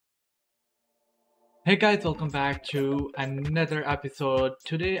Hey guys, welcome back to another episode.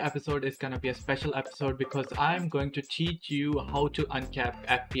 Today episode is gonna be a special episode because I'm going to teach you how to uncap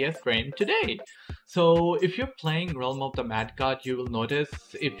FPS frame today. So if you're playing Realm of the Mad God, you will notice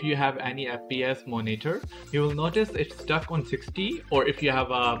if you have any FPS monitor, you will notice it's stuck on 60, or if you have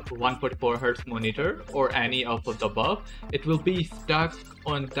a 144 Hz monitor or any of the above, it will be stuck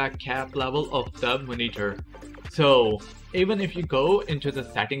on the cap level of the monitor. So even if you go into the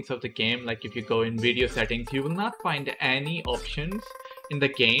settings of the game, like if you go in video settings, you will not find any options in the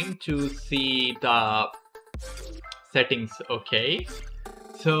game to see the settings, okay?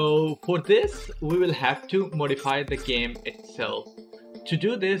 So for this, we will have to modify the game itself. To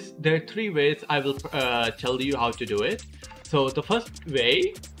do this, there are three ways I will tell you how to do it. So the first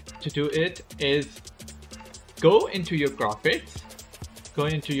way to do it is go into your graphics,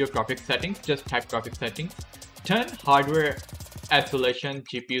 settings, just type graphics settings. Turn hardware isolation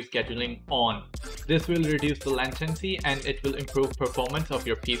GPU scheduling on. This will reduce the latency and it will improve performance of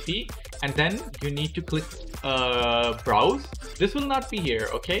your PC. And then you need to click browse. This will not be here,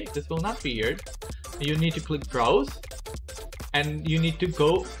 okay? This will not be here. You need to click browse and you need to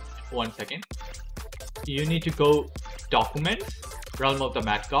go, one second. You need to go documents, Realm of the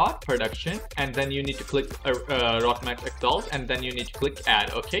Mad God, production, and then you need to click RotMG Exalt, and then you need to click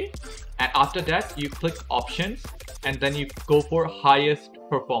add, okay? And after that, you click options, and then you go for highest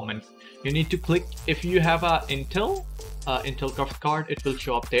performance. You need to click, if you have a Intel graphics card, it will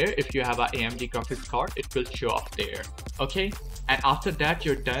show up there. If you have a AMD graphics card, it will show up there, okay? And after that,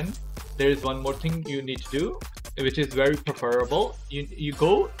 you're done. There is one more thing you need to do, which is very preferable.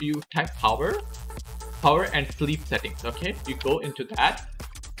 You type power and sleep settings, okay? You go into that,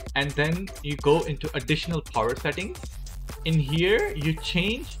 and then you go into additional power settings. In here, you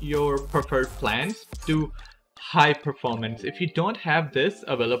change your preferred plans to high performance. If you don't have this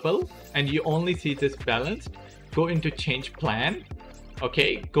available and you only see this balanced, go into change plan,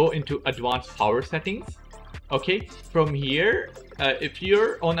 okay? Go into advanced power settings, okay? From here, if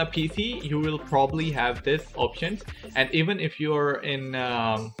you're on a PC, you will probably have this options, and even if you're in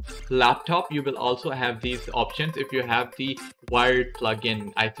laptop, you will also have these options if you have the wired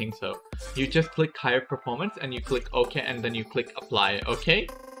plugin, I think so. You just click higher performance and you click OK, and then you click apply, okay?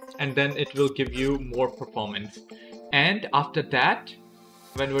 And then it will give you more performance. And after that,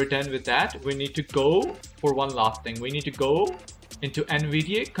 when we're done with that, we need to go for one last thing. We need to go into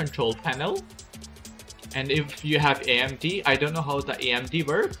NVIDIA control panel. And if you have AMD, I don't know how the AMD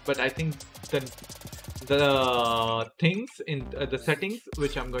works, but I think the things in the settings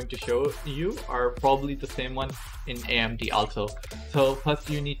which I'm going to show you are probably the same one in AMD also. So first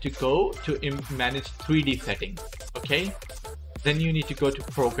you need to go to manage 3D settings, okay? Then you need to go to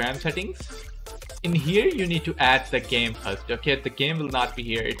program settings. In here you need to add the game first, okay? The game will not be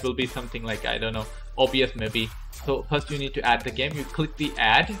here. It will be something like, I don't know, OBS maybe. So first you need to add the game. You click the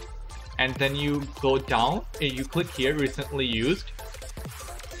add, and then you go down, you click here, recently used.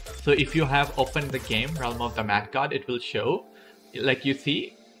 So if you have opened the game, Realm of the Mad God, it will show, like you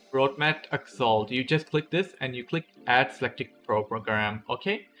see, RotMG Exalt. You just click this and you click add selected program,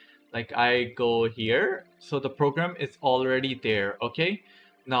 okay? Like I go here, so the program is already there, okay?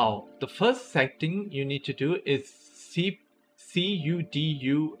 Now, the first setting you need to do is CUDA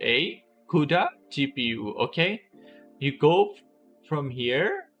GPU, okay? You go from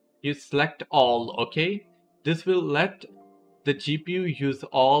here, you select all, okay? This will let the GPU use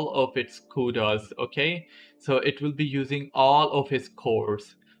all of its CUDAs, okay? So it will be using all of its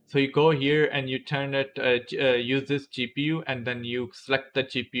cores. So you go here and you turn it, use this GPU, and then you select the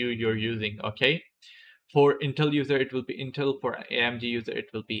GPU you're using, okay? For Intel user, it will be Intel. For AMD user,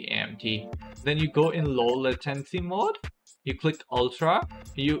 it will be AMD. Then you go in low latency mode. You click Ultra.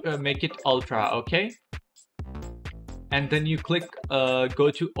 You make it Ultra, okay? And then you click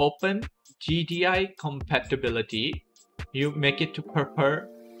go to open GDI compatibility. You make it to prefer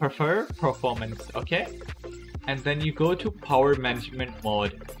performance, okay? And then you go to power management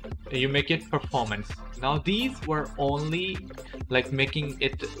mode. You make it performance. Now these were only like making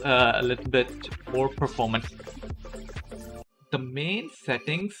it a little bit more performance. The main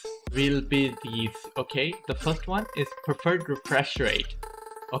settings will be these, okay? The first one is preferred refresh rate.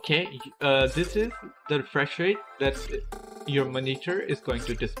 Okay, this is the refresh rate that your monitor is going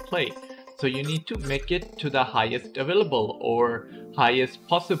to display. So you need to make it to the highest available or highest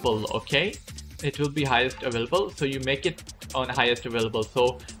possible, okay? It will be highest available, so you make it on highest available.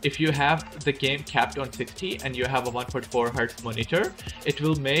 So if you have the game capped on 60 and you have a 144 Hz monitor, it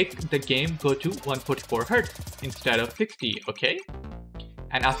will make the game go to 144 Hz instead of 60, okay?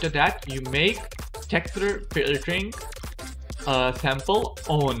 And after that, you make texture filtering sample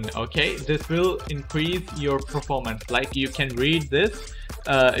on. Okay, this will increase your performance. Like you can read this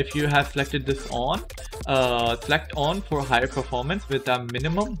if you have selected this on. Select on for higher performance with a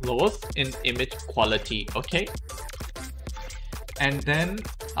minimum loss in image quality. Okay, and then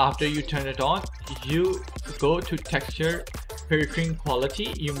after you turn it on, you go to texture filtering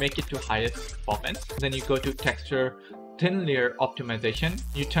quality, you make it to highest performance. Then you go to texture thin layer optimization,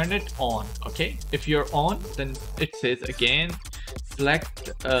 you turn it on. Okay, if you're on, then it says again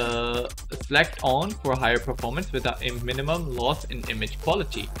select on for higher performance with a minimum loss in image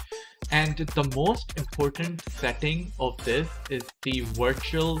quality. And the most important setting of this is the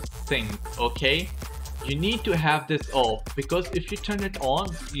virtual sync. Okay, you need to have this off, because if you turn it on,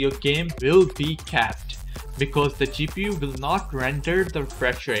 your game will be capped because the GPU will not render the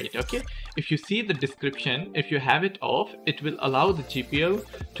refresh rate. Okay, if you see the description, if you have it off, it will allow the GPU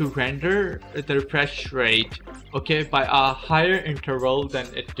to render the refresh rate, okay, by a higher interval than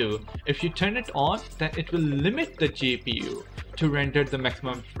it do. If you turn it on, then it will limit the GPU to render the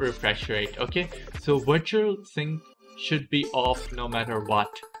maximum refresh rate. Okay, so virtual sync should be off no matter what,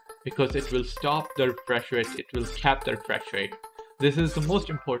 because it will stop the refresh rate, it will cap the refresh rate. This is the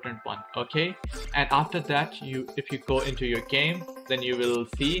most important one. Okay, and after that, if you go into your game, then you will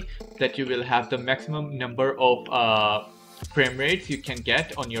see that you will have the maximum number of frame rates you can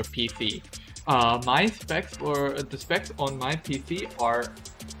get on your PC. My specs, or the specs on my PC are,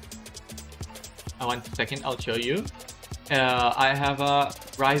 one second, I'll show you. I have a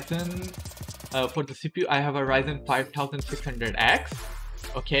Ryzen, for the CPU I have a Ryzen 5600X.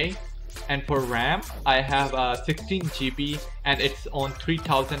 Okay, and for RAM I have a 16 GB and it's on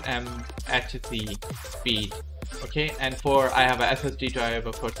 3000 mHz speed. Okay, and for I have a SSD drive,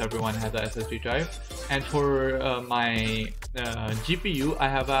 of course everyone has a SSD drive. And for my GPU I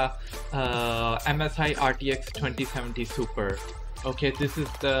have a MSI RTX 2070 Super. Okay, this is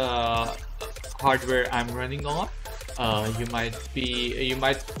the hardware I'm running on. You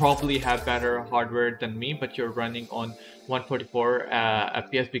might probably have better hardware than me, but you're running on 144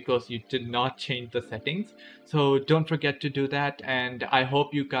 FPS because you did not change the settings. So don't forget to do that, and I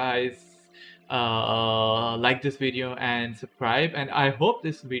hope you guys like this video and subscribe, and I hope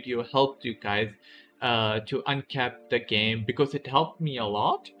this video helped you guys to uncap the game, because it helped me a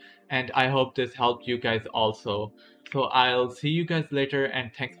lot, and I hope this helped you guys also. So I'll see you guys later,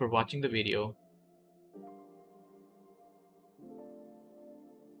 and thanks for watching the video.